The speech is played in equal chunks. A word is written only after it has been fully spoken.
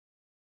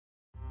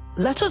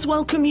Let us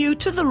welcome you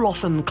to the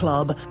ROFFEN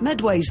Club,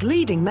 Medway's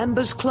leading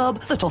members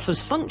club that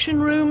offers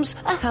function rooms,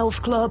 a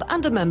health club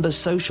and a members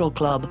social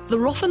club. The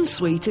ROFFEN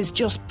suite is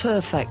just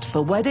perfect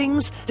for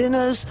weddings,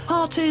 dinners,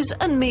 parties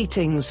and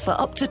meetings for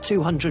up to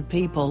 200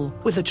 people.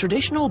 With a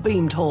traditional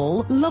beamed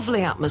hall,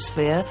 lovely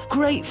atmosphere,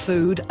 great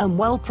food and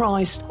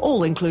well-priced,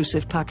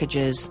 all-inclusive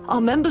packages.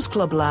 Our members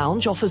club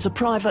lounge offers a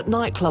private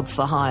nightclub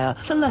for hire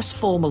for less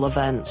formal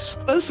events.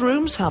 Both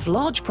rooms have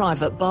large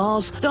private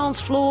bars, dance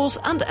floors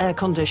and air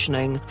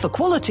conditioning. For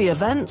quality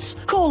events,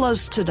 call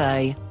us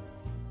today.